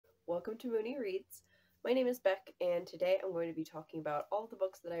welcome to Mooney Reads. My name is Beck, and today I'm going to be talking about all the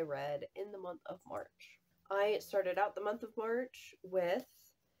books that I read in the month of March. I started out the month of March with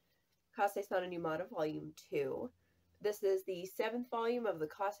Kase-San and Yamada Volume 2. This is the 7th volume of the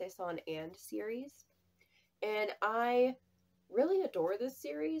Kase-San and series, and I really adore this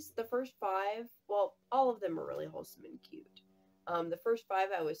series. The first 5, well, all of them are really wholesome and cute. The first 5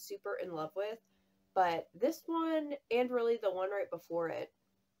 I was super in love with, but this one, and really the one right before it,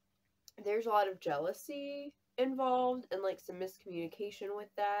 there's a lot of jealousy involved and like some miscommunication with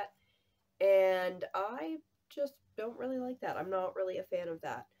that, and I just don't really like that. I'm not really a fan of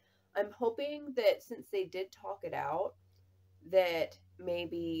that. I'm hoping that since they did talk it out, that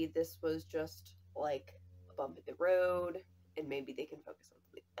maybe this was just like a bump in the road and maybe they can focus on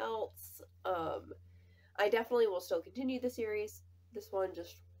something else. I definitely will still continue the series. This one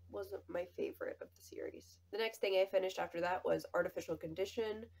just wasn't my favorite of the series. The next thing I finished after that was Artificial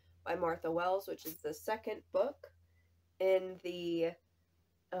Condition by Martha Wells, which is the second book in the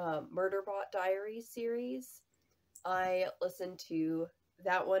Murderbot Diaries series. I listened to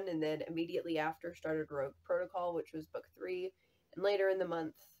that one and then immediately after started Rogue Protocol, which was book 3. And later in the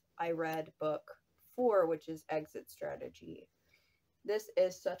month, I read book 4, which is Exit Strategy. This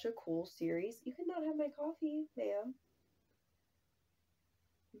is such a cool series. You cannot have my coffee, ma'am.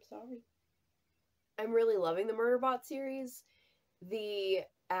 I'm sorry. I'm really loving the Murderbot series. The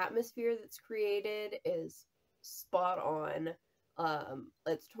atmosphere that's created is spot on.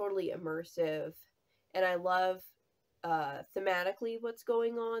 It's totally immersive. And I love thematically what's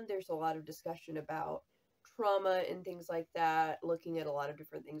going on. There's a lot of discussion about trauma and things like that, looking at a lot of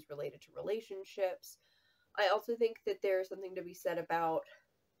different things related to relationships. I also think that there's something to be said about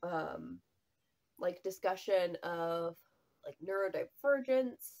like discussion of like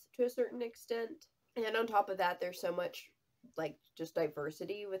neurodivergence to a certain extent. And on top of that, there's so much like just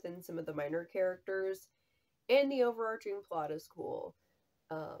diversity within some of the minor characters, and the overarching plot is cool.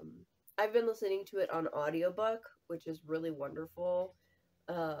 I've been listening to it on audiobook, which is really wonderful,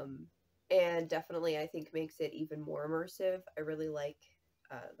 and definitely I think makes it even more immersive. I really like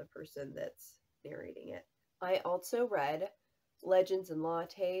the person that's narrating it. I also read Legends and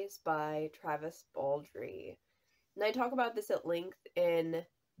Lattes by Travis Baldree, and I talk about this at length in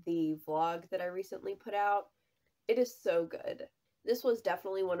the vlog that I recently put out. It is so good. This was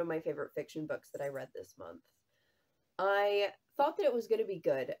definitely one of my favorite fiction books that I read this month. I thought that it was going to be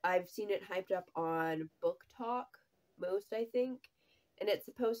good. I've seen it hyped up on Book Talk most, I think, and it's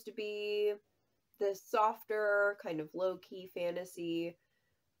supposed to be the softer, kind of low-key fantasy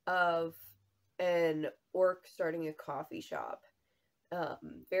of an orc starting a coffee shop.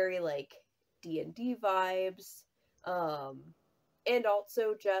 Very like D&D vibes, and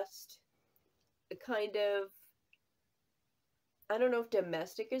also just a kind of, I don't know if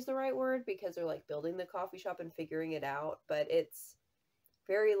domestic is the right word because they're like building the coffee shop and figuring it out, but it's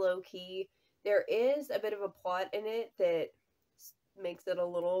very low key. There is a bit of a plot in it that makes it a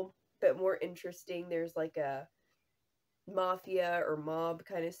little bit more interesting. There's like a mafia or mob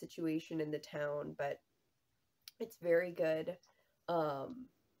kind of situation in the town, but it's very good.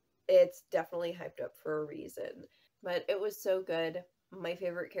 It's definitely hyped up for a reason, but it was so good. My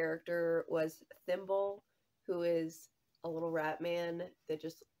favorite character was Thimble, who is a little rat man that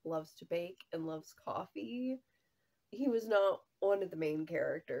just loves to bake and loves coffee. He was not one of the main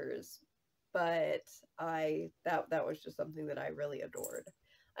characters, but that was just something that I really adored.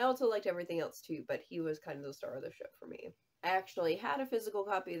 I also liked everything else too, but he was kind of the star of the show for me. I actually had a physical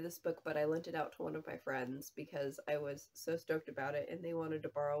copy of this book, but I lent it out to one of my friends because I was so stoked about it and they wanted to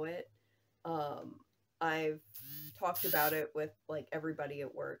borrow it. I've talked about it with like everybody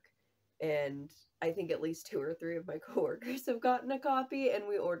at work, and I think at least 2 or 3 of my coworkers have gotten a copy, and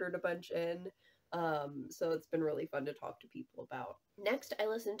we ordered a bunch in. So it's been really fun to talk to people about. Next, I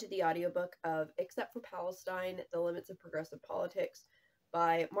listened to the audiobook of Except for Palestine, The Limits of Progressive Politics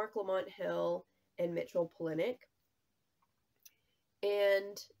by Marc, Lamont Hill, and Mitchell Plinick.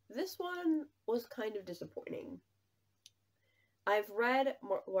 And this one was kind of disappointing. I've read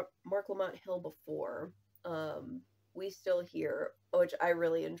Marc Lamont Hill before, We Still Here, which I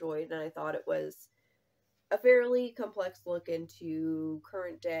really enjoyed, and I thought it was a fairly complex look into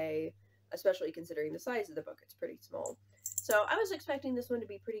current day, especially considering the size of the book. It's pretty small. So I was expecting this one to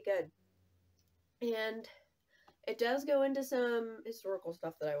be pretty good. And it does go into some historical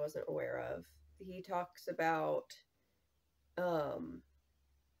stuff that I wasn't aware of. He talks about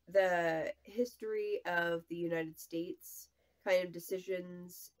the history of the United States, kind of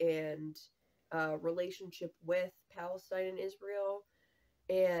decisions and relationship with Palestine and Israel.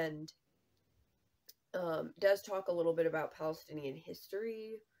 And does talk a little bit about Palestinian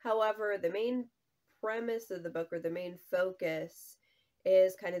history. However, the main premise of the book, or the main focus,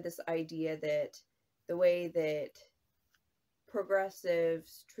 is kind of this idea that the way that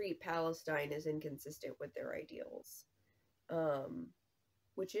progressives treat Palestine is inconsistent with their ideals,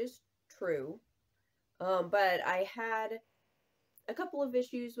 which is true. But I had a couple of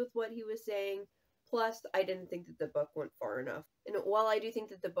issues with what he was saying. Plus, I didn't think that the book went far enough. And while I do think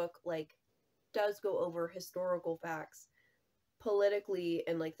that the book, like, does go over historical facts, politically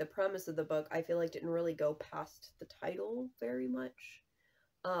and, like, the premise of the book, I feel like didn't really go past the title very much.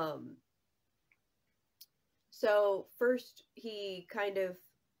 So first, he kind of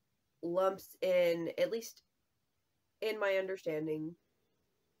lumps in, at least in my understanding,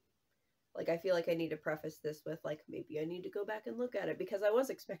 like, I feel like I need to preface this with, like, maybe I need to go back and look at it, because I was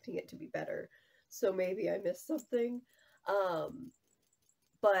expecting it to be better, so maybe I missed something.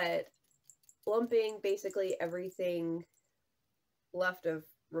 But lumping basically everything left of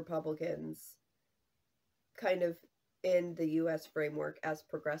Republicans kind of in the US framework as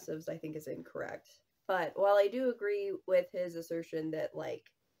progressives, I think is incorrect. But while I do agree with his assertion that,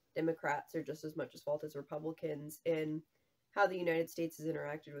 like, Democrats are just as much at fault as Republicans in how the United States has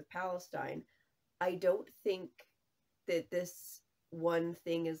interacted with Palestine, I don't think that this one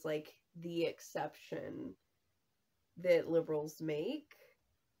thing is, like, the exception that liberals make.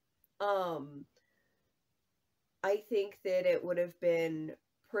 I think that it would have been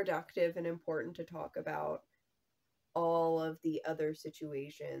productive and important to talk about all of the other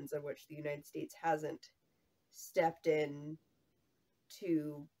situations in which the United States hasn't stepped in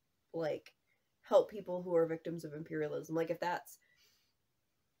to, like, help people who are victims of imperialism. Like, if that's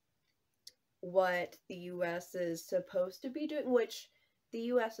what the US is supposed to be doing, which the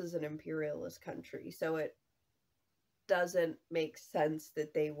US is an imperialist country, so it doesn't make sense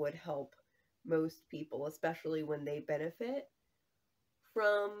that they would help most people, especially when they benefit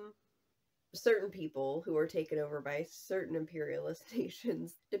from certain people who are taken over by certain imperialist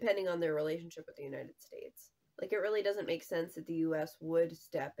nations, depending on their relationship with the United States. Like, it really doesn't make sense that the US would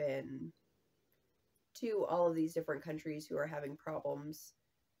step in to all of these different countries who are having problems,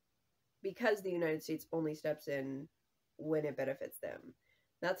 because the United States only steps in when it benefits them.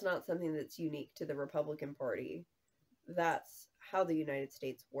 That's not something that's unique to the Republican Party. That's how the United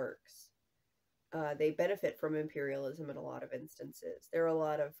States works. They benefit from imperialism in a lot of instances. There are a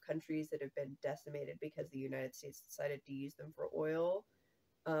lot of countries that have been decimated because the United States decided to use them for oil,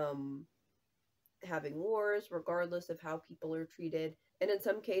 having wars regardless of how people are treated, and in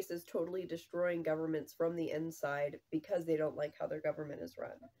some cases totally destroying governments from the inside because they don't like how their government is run.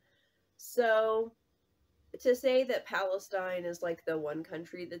 So to say that Palestine is, like, the one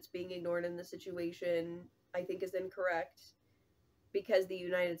country that's being ignored in the situation, I think is incorrect, because the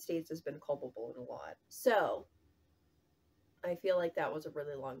United States has been culpable in a lot. So I feel like that was a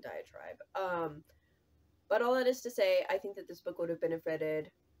really long diatribe. But all that is to say, I think that this book would have benefited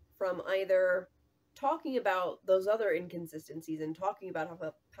from either talking about those other inconsistencies and talking about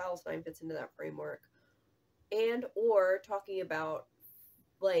how Palestine fits into that framework, and or talking about,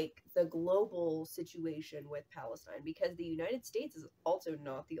 like, the global situation with Palestine, because the United States is also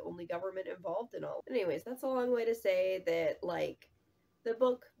not the only government involved in all. Anyways, that's a long way to say that, like, the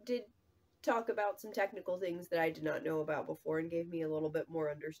book did talk about some technical things that I did not know about before and gave me a little bit more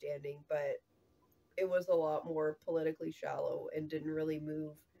understanding, but it was a lot more politically shallow and didn't really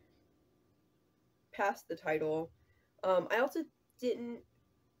move past the title. I also didn't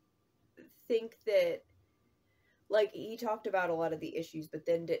think that, like, he talked about a lot of the issues, but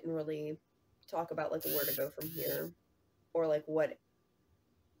then didn't really talk about, like, where to go from here, or, like, what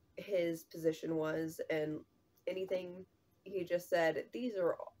his position was, and anything he just said. These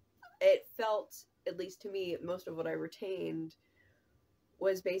are, it felt, at least to me, most of what I retained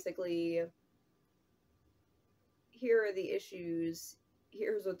was basically, here are the issues,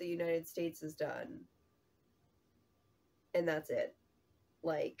 here's what the United States has done, and that's it.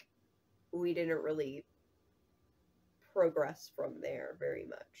 Like, we didn't really progress from there very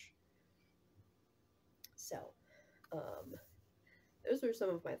much. So, those were some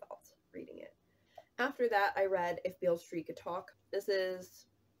of my thoughts reading it. After that, I read If Beale Street Could Talk. This is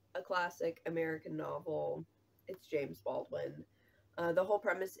a classic American novel. It's James Baldwin. The whole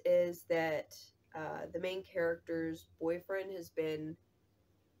premise is that the main character's boyfriend has been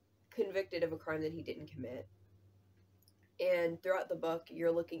convicted of a crime that he didn't commit. And throughout the book,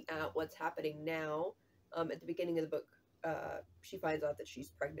 you're looking at what's happening now. At the beginning of the book, she finds out that she's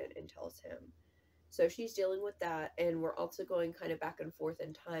pregnant and tells him. So she's dealing with that, and we're also going kind of back and forth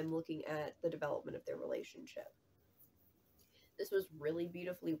in time, looking at the development of their relationship. This was really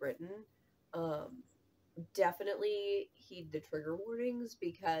beautifully written. definitely heed the trigger warnings,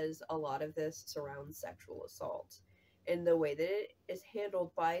 because a lot of this surrounds sexual assault. And the way that it is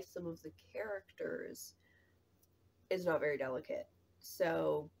handled by some of the characters is not very delicate.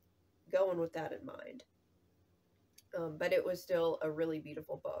 So, going with that in mind. But it was still a really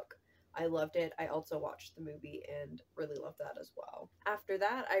beautiful book. I loved it. I also watched the movie and really loved that as well. After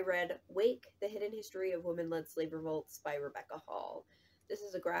that, I read Wake, The Hidden History of Women-Led Slave Revolts by Rebecca Hall. This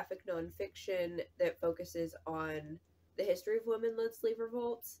is a graphic nonfiction that focuses on the history of women-led slave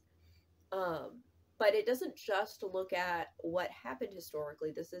revolts. But it doesn't just look at what happened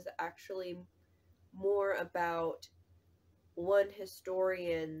historically. This is actually more about one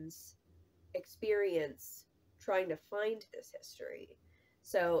historian's experience trying to find this history.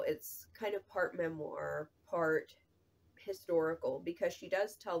 So it's kind of part memoir, part historical, because she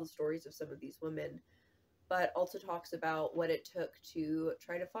does tell the stories of some of these women, but also talks about what it took to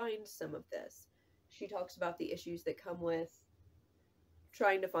try to find some of this. She talks about the issues that come with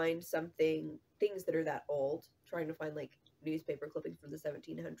trying to find things that are that old, trying to find like newspaper clippings from the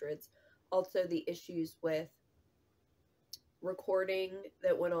 1700s. Also the issues with recording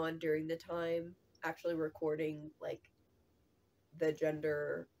that went on during the time, actually recording like the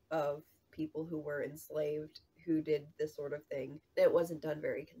gender of people who were enslaved, who did this sort of thing. It wasn't done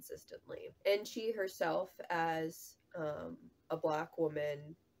very consistently. And she herself, as a Black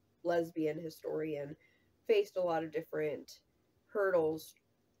woman, lesbian historian, faced a lot of different hurdles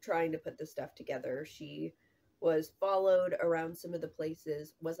trying to put this stuff together. She was followed around some of the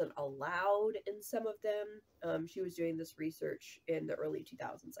places, wasn't allowed in some of them. She was doing this research in the early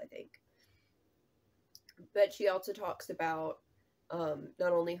 2000s, I think. But she also talks about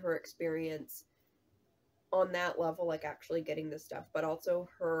not only her experience on that level, like actually getting this stuff, but also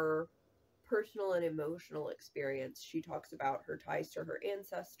her personal and emotional experience. She talks about her ties to her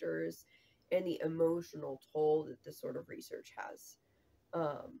ancestors and the emotional toll that this sort of research has.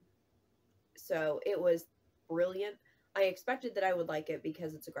 So it was brilliant. I expected that I would like it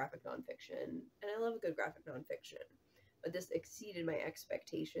because it's a graphic nonfiction, and I love a good graphic nonfiction. But this exceeded my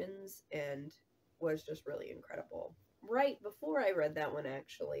expectations and was just really incredible. Right before I read that one,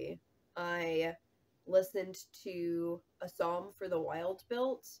 actually, I listened to A Psalm for the Wild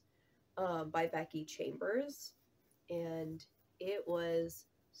Built by Becky Chambers, and it was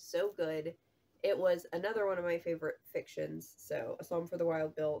so good. It was another one of my favorite fictions. So A Psalm for the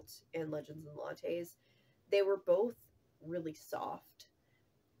Wild Built and Legends and Lattes. They were both really soft.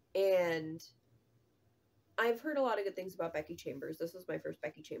 And I've heard a lot of good things about Becky Chambers. This was my first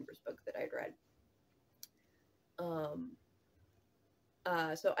Becky Chambers book that I'd read.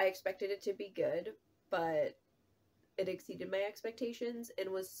 So I expected it to be good, but it exceeded my expectations and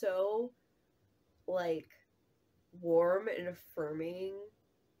was so, like, warm and affirming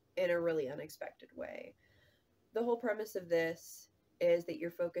in a really unexpected way. The whole premise of this is that you're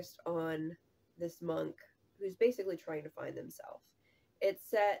focused on this monk who's basically trying to find themselves. It's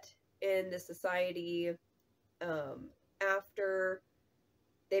set in the society after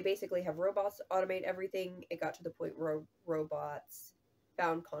they basically have robots automate everything. It got to the point where robots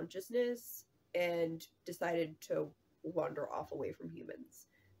found consciousness and decided to wander off away from humans.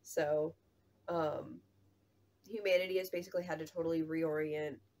 So humanity has basically had to totally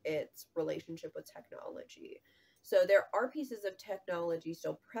reorient its relationship with technology. So there are pieces of technology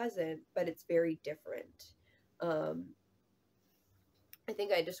still present, but it's very different. I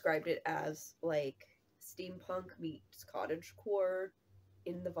think I described it as like steampunk meets cottagecore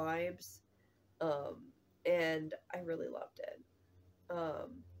in the vibes. And I really loved it.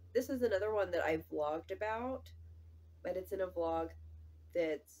 This is another one that I vlogged about, but it's in a vlog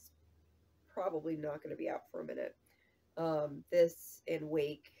that's probably not going to be out for a minute. This and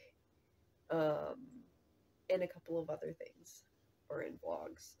Wake, and a couple of other things are in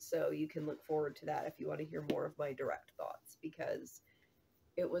vlogs. So you can look forward to that if you want to hear more of my direct thoughts, because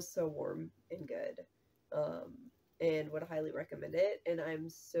it was so warm and good. And would highly recommend it. And I'm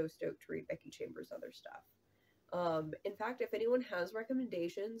so stoked to read Becky Chambers' other stuff. In fact, if anyone has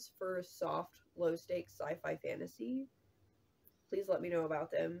recommendations for soft, low-stakes sci-fi fantasy, please let me know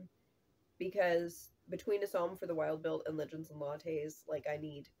about them. Because between A Psalm for the Wild Built and Legends and Lattes, like, I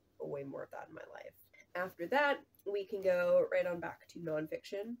need way more of that in my life. After that, we can go right on back to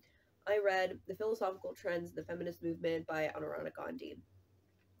nonfiction. I read The Philosophical Trends in the Feminist Movement by Anurana Gandhi.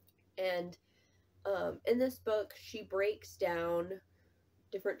 And in this book, she breaks down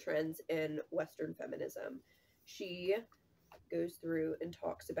different trends in Western feminism. She goes through and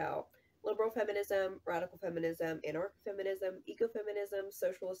talks about liberal feminism, radical feminism, anarcho-feminism, ecofeminism,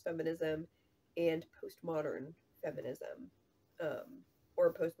 socialist feminism, and postmodern feminism,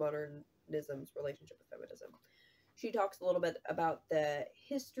 or postmodern feminism's relationship with feminism. She talks a little bit about the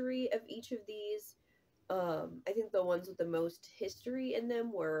history of each of these. I think the ones with the most history in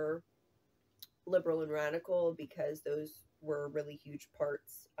them were liberal and radical, because those were really huge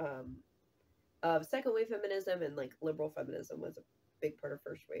parts of second wave feminism, and like liberal feminism was a big part of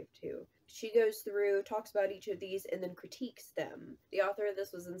first wave too. She goes through, talks about each of these, and then critiques them. The author of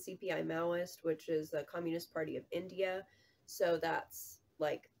this was in CPI Maoist, which is the Communist Party of India, so that's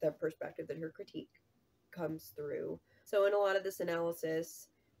like the perspective that her critique comes through. So in a lot of this analysis,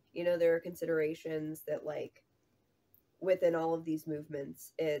 you know, there are considerations that, like, within all of these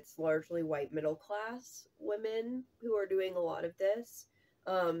movements, it's largely white middle class women who are doing a lot of this.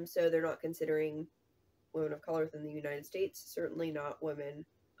 So they're not considering women of color within the United States, certainly not women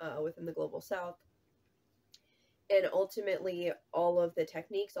within the global South. And ultimately, all of the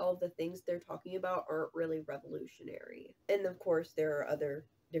techniques, all of the things they're talking about aren't really revolutionary. And of course, there are other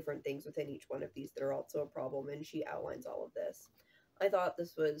different things within each one of these that are also a problem, and she outlines all of this. I thought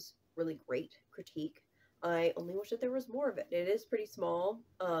this was really great critique. I only wish that there was more of it. It is pretty small.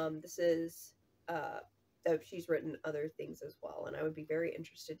 This is, she's written other things as well, and I would be very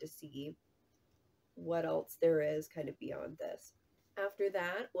interested to see what else there is kind of beyond this. After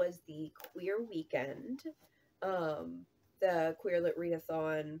that was the Queer Weekend, the Queer Lit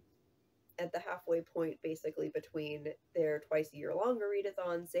Readathon. At the halfway point, basically, between their twice-a-year-longer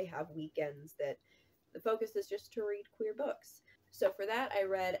readathons, they have weekends that the focus is just to read queer books. So for that, I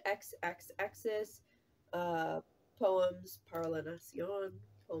read Exis, Poems para la Nación,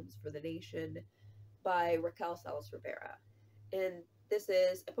 Poems for the Nation, by Raquel Salas Rivera. And this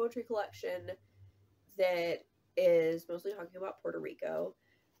is a poetry collection that is mostly talking about Puerto Rico.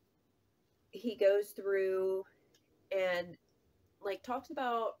 He goes through and, like, talks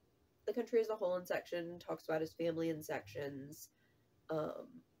about the country as a whole in section, talks about his family in sections,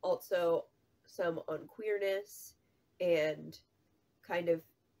 also some on queerness and kind of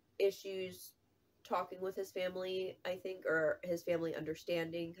issues talking with his family, I think, or his family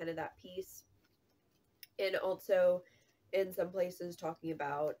understanding kind of that piece. And also in some places talking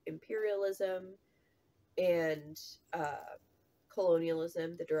about imperialism and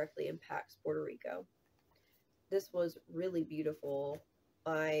colonialism that directly impacts Puerto Rico. This was really beautiful.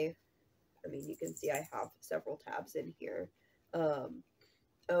 I mean, you can see I have several tabs in here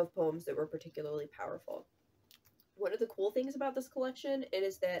of poems that were particularly powerful. One of the cool things about this collection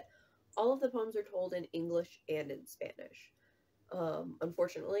is that all of the poems are told in English and in Spanish.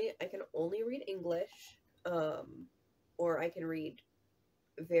 Unfortunately, I can only read English, or I can read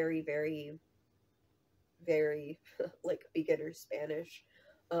very, very, very, like, beginner Spanish.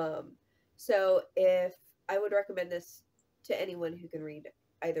 So if I would recommend this to anyone who can read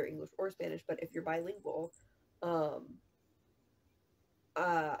either English or Spanish, but if you're bilingual,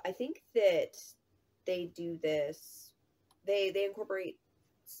 I think that they do this, they incorporate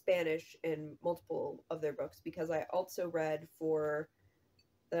Spanish in multiple of their books, because I also read for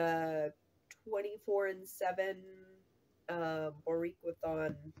the 24/7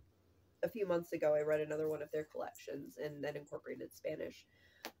 Boricua-thon a few months ago. I read another one of their collections and then incorporated Spanish.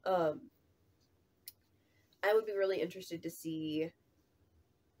 I would be really interested to see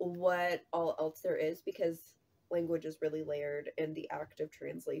what all else there is, because language is really layered, and the act of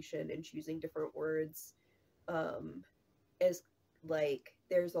translation and choosing different words is, like,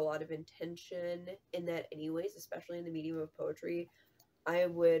 there's a lot of intention in that anyways, especially in the medium of poetry. I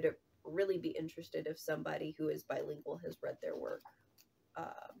would really be interested if somebody who is bilingual has read their work,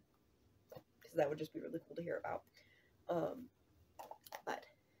 because that would just be really cool to hear about. But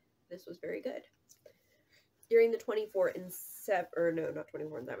this was very good. During the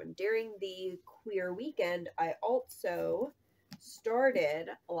 24/7, during the Queer Weekend, I also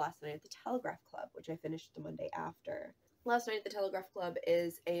started Last Night at the Telegraph Club, which I finished the Monday after. Last Night at the Telegraph Club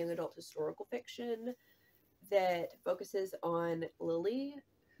is a young adult historical fiction that focuses on Lily,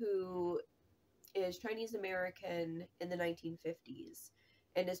 who is Chinese American in the 1950s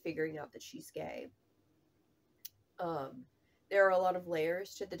and is figuring out that she's gay. There are a lot of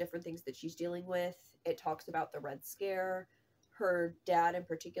layers to the different things that she's dealing with. It talks about the Red Scare. Her dad in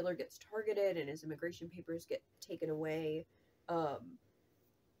particular gets targeted and his immigration papers get taken away. But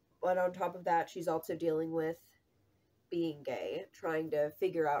on top of that, she's also dealing with being gay, trying to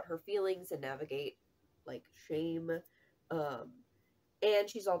figure out her feelings and navigate, like, shame. And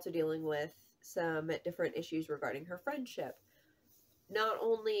she's also dealing with some different issues regarding her friendship. Not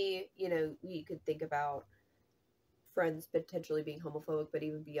only, you know, we could think about friends potentially being homophobic, but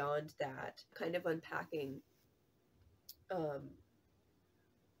even beyond that, kind of unpacking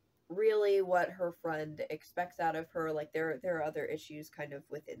really what her friend expects out of her. Like there are other issues kind of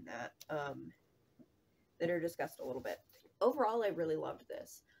within that that are discussed a little bit. Overall, I really loved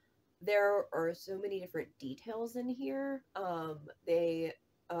this. There are so many different details in here. They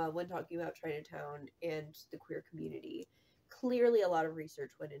when talking about Chinatown and the queer community, clearly a lot of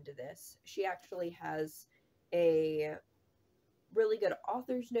research went into this. She actually has a really good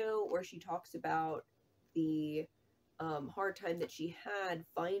author's note where she talks about the hard time that she had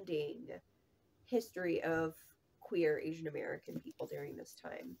finding history of queer Asian American people during this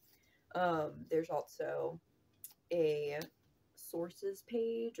time. There's also a sources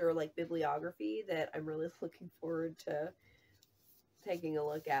page or like bibliography that I'm really looking forward to taking a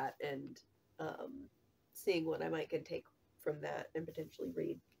look at and seeing what I might can take from that and potentially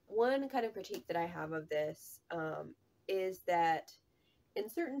read. One kind of critique that I have of this is that in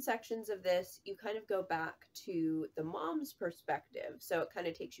certain sections of this, you kind of go back to the mom's perspective. So it kind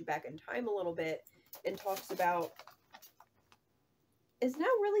of takes you back in time a little bit and talks about, is now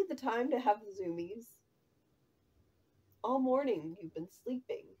really the time to have the zoomies? All morning you've been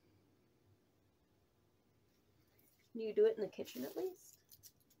sleeping. Can you do it in the kitchen at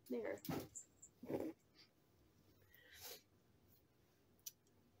least? There.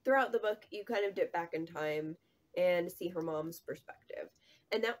 Throughout the book, you kind of dip back in time and see her mom's perspective.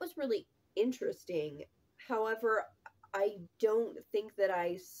 And that was really interesting. However, I don't think that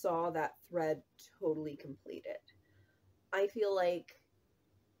I saw that thread totally completed. I feel like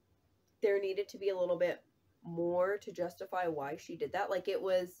there needed to be a little bit more to justify why she did that. Like, it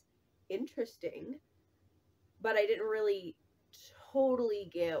was interesting, but I didn't really totally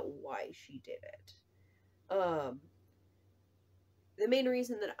get why she did it. The main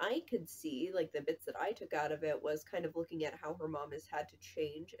reason that I could see, like the bits that I took out of it, was kind of looking at how her mom has had to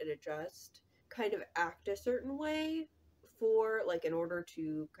change and adjust, kind of act a certain way for, like, in order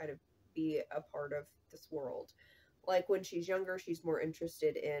to kind of be a part of this world. Like, when she's younger, she's more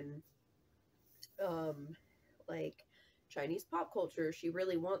interested in, like, Chinese pop culture. She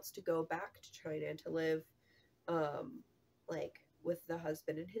really wants to go back to China and to live, like, with the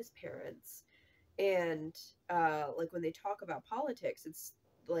husband and his parents. And, like, when they talk about politics, it's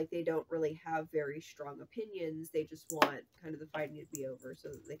like they don't really have very strong opinions. They just want kind of the fighting to be over so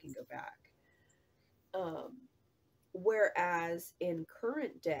that they can go back. Whereas in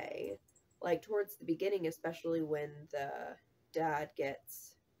current day, like, towards the beginning, especially when the dad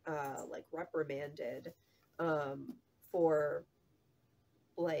gets, like, reprimanded, for,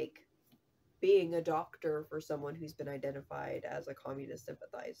 like, being a doctor for someone who's been identified as a communist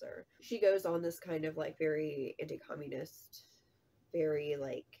sympathizer. She goes on this kind of, like, very anti-communist, very,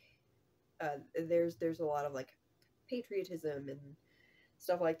 like, there's a lot of, like, patriotism and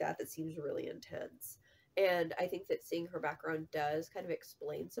stuff like that that seems really intense. And I think that seeing her background does kind of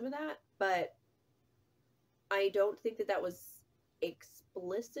explain some of that, but I don't think that that was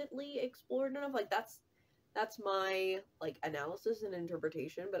explicitly explored enough. Like, that's my, like, analysis and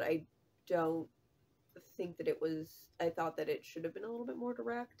interpretation, but I don't think that it was, I thought that it should have been a little bit more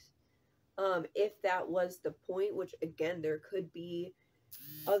direct. If that was the point, which, again, there could be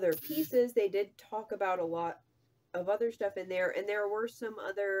other pieces. They did talk about a lot of other stuff in there, and there were some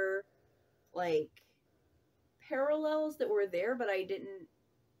other, like, parallels that were there, but I didn't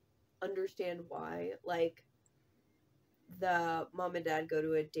understand why. Like, the mom and dad go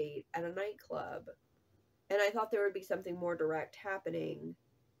to a date at a nightclub, and I thought there would be something more direct happening,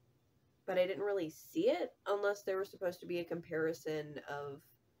 but I didn't really see it, unless there was supposed to be a comparison of,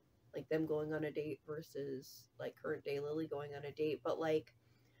 like, them going on a date versus, like, current day Lily going on a date. But, like,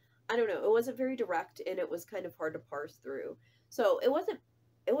 I don't know, it wasn't very direct, and it was kind of hard to parse through. So it wasn't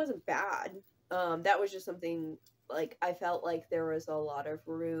bad. That was just something, like, I felt like there was a lot of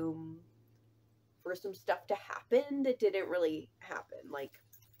room for some stuff to happen that didn't really happen, like,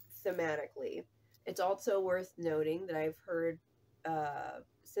 thematically. It's also worth noting that I've heard,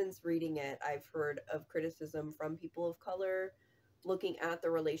 since reading it, I've heard of criticism from people of color looking at the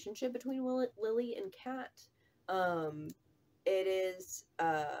relationship between Lily and Kat. It is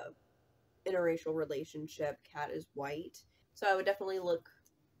interracial relationship. Kat is white. So I would definitely look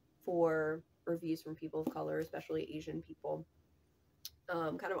for reviews from people of color, especially Asian people,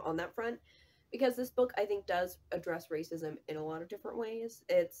 kind of on that front. Because this book, I think, does address racism in a lot of different ways.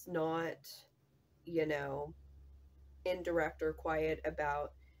 It's not, you know, indirect or quiet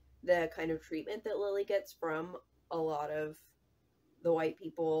about the kind of treatment that Lily gets from a lot of the white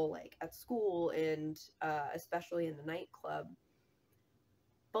people, like, at school and especially in the nightclub.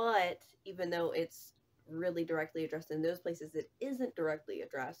 But even though it's really directly addressed in those places, it isn't directly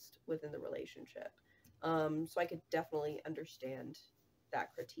addressed within the relationship. So I could definitely understand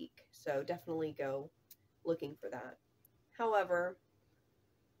that critique. So definitely go looking for that. However,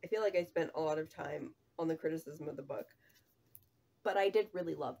 I feel like I spent a lot of time on the criticism of the book, but I did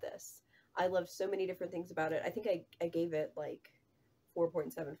really love this. I loved so many different things about it. I think I gave it like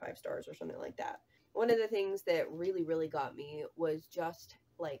 4.75 stars or something like that. One of the things that really, really got me was just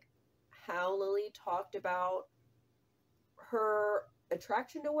like how Lily talked about her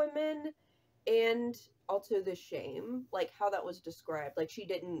attraction to women and also the shame, like how that was described. Like she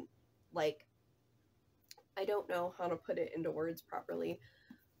didn't, like, I don't know how to put it into words properly,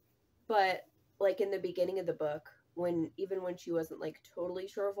 but like in the beginning of the book, even when she wasn't like totally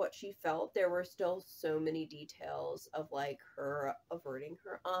sure of what she felt, there were still so many details of like her averting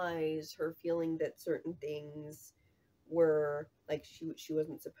her eyes, her feeling that certain things were like she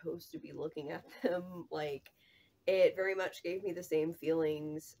wasn't supposed to be looking at them. Like it very much gave me the same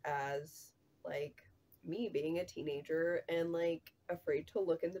feelings as like me being a teenager and like afraid to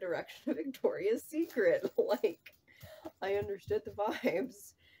look in the direction of Victoria's Secret. Like I understood the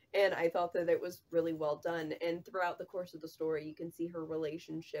vibes. And I thought that it was really well done. And throughout the course of the story, you can see her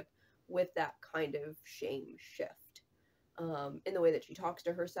relationship with that kind of shame shift in the way that she talks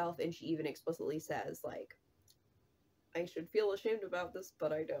to herself. And she even explicitly says, like, I should feel ashamed about this,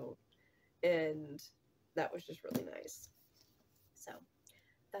 but I don't. And that was just really nice. So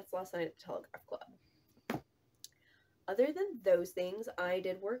that's last night at the Telegraph Club. Other than those things, I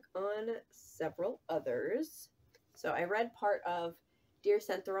did work on several others. So I read part of Dear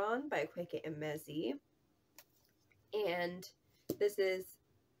Centauron by Akwaeke Emezi, and this is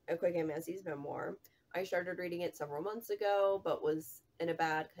Akwaeke Emezi's memoir. I started reading it several months ago, but was in a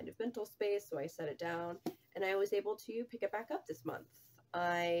bad kind of mental space, so I set it down, and I was able to pick it back up this month.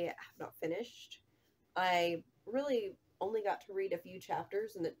 I have not finished. I really only got to read a few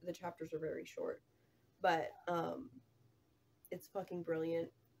chapters, and the chapters are very short, but it's fucking brilliant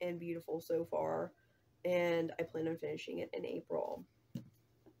and beautiful so far, and I plan on finishing it in April.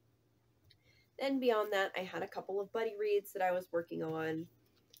 Then beyond that, I had a couple of buddy reads that I was working on.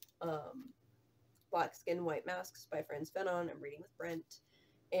 Black Skin, White Masks by Franz Fanon, I'm reading with Brent,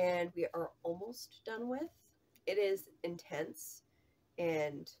 and we are almost done with. It is intense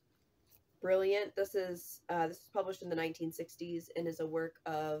and brilliant. This is published in the 1960s and is a work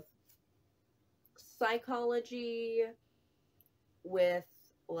of psychology with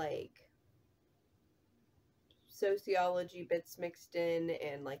like sociology bits mixed in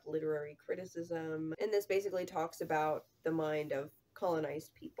and like literary criticism. And this basically talks about the mind of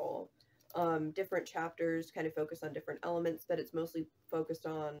colonized people. Different chapters kind of focus on different elements, but it's mostly focused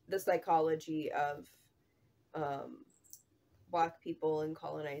on the psychology of Black people in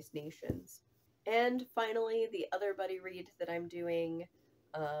colonized nations. And finally, the other buddy read that I'm doing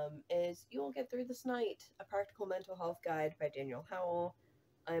is You Will Get Through This Night, A Practical Mental Health Guide by Daniel Howell.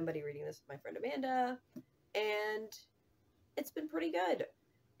 I'm buddy reading this with my friend Amanda, and it's been pretty good.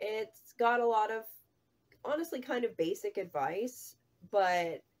 It's got a lot of, honestly, kind of basic advice,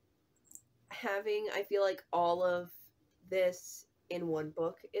 but having, I feel like, all of this in one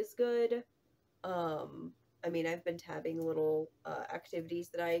book is good. I mean, I've been tabbing little activities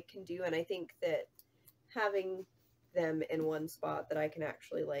that I can do, and I think that having them in one spot that I can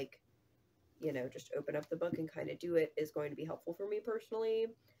actually, like, you know, just open up the book and kind of do it is going to be helpful for me personally.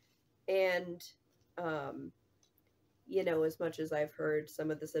 And you know, as much as I've heard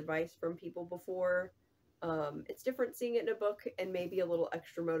some of this advice from people before, it's different seeing it in a book and maybe a little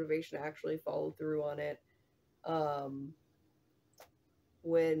extra motivation to actually follow through on it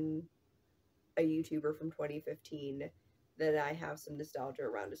when a YouTuber from 2015 that I have some nostalgia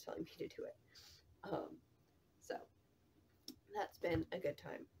around is telling me to do it. So that's been a good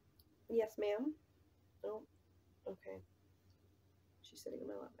time. Yes, ma'am? Oh, okay. She's sitting in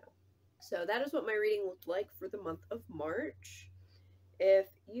my lap now. So that is what my reading looked like for the month of March. If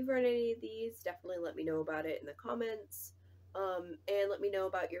you've read any of these, definitely let me know about it in the comments. And let me know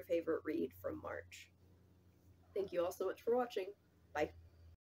about your favorite read from March. Thank you all so much for watching. Bye.